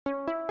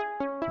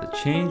The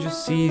change of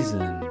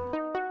season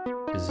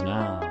is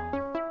now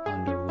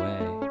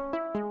underway.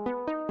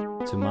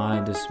 To my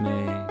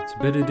dismay, to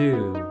bid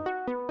adieu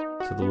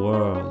to the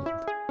world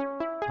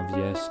of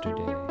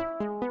yesterday.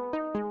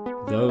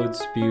 Though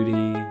its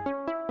beauty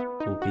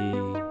will be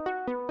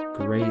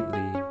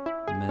greatly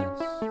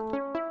missed,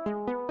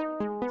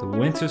 the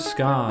winter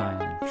sky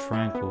and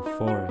tranquil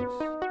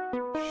forest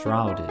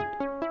shrouded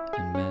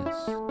in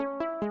mist.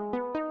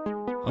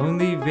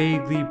 Only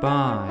vaguely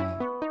by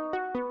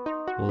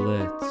will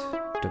it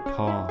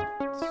depart,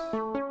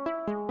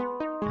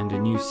 and a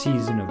new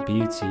season of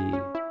beauty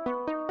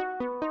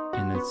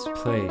in its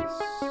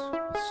place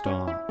will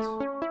start.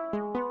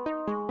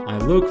 I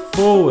look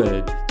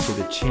forward to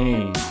the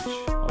change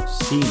of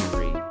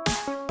scenery,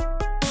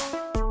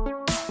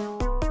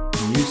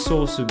 a new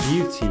source of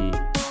beauty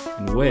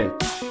in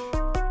which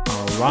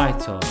I'll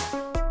write of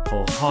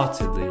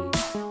wholeheartedly.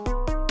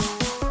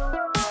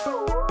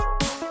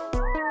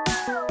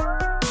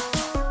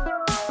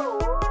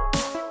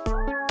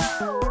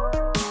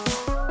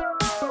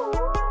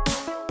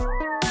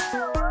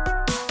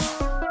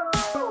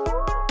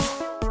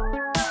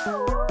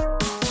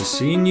 To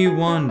see new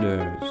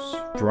wonders,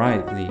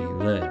 brightly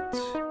lit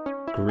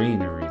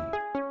greenery,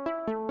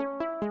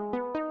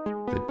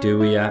 the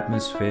dewy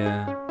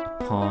atmosphere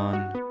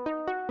upon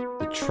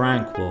the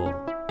tranquil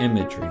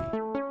imagery,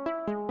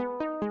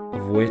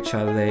 of which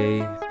I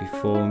lay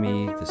before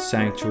me the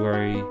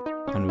sanctuary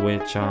on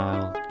which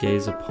I'll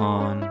gaze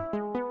upon,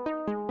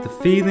 the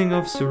feeling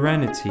of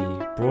serenity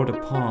brought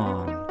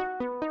upon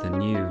the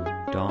new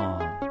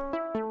dawn.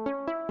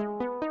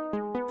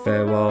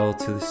 Farewell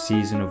to the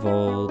season of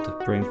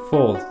old, bring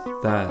forth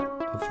that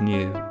of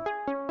new.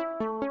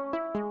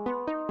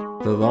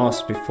 The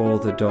lost before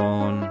the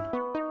dawn,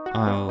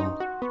 I'll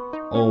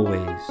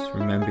always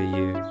remember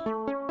you.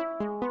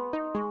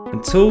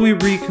 Until we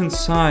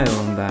reconcile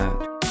on that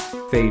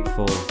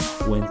fateful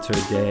winter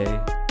day,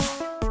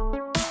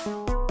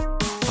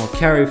 I'll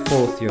carry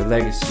forth your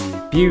legacy,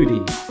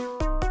 beauty,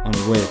 on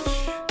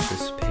which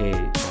this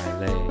page I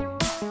lay.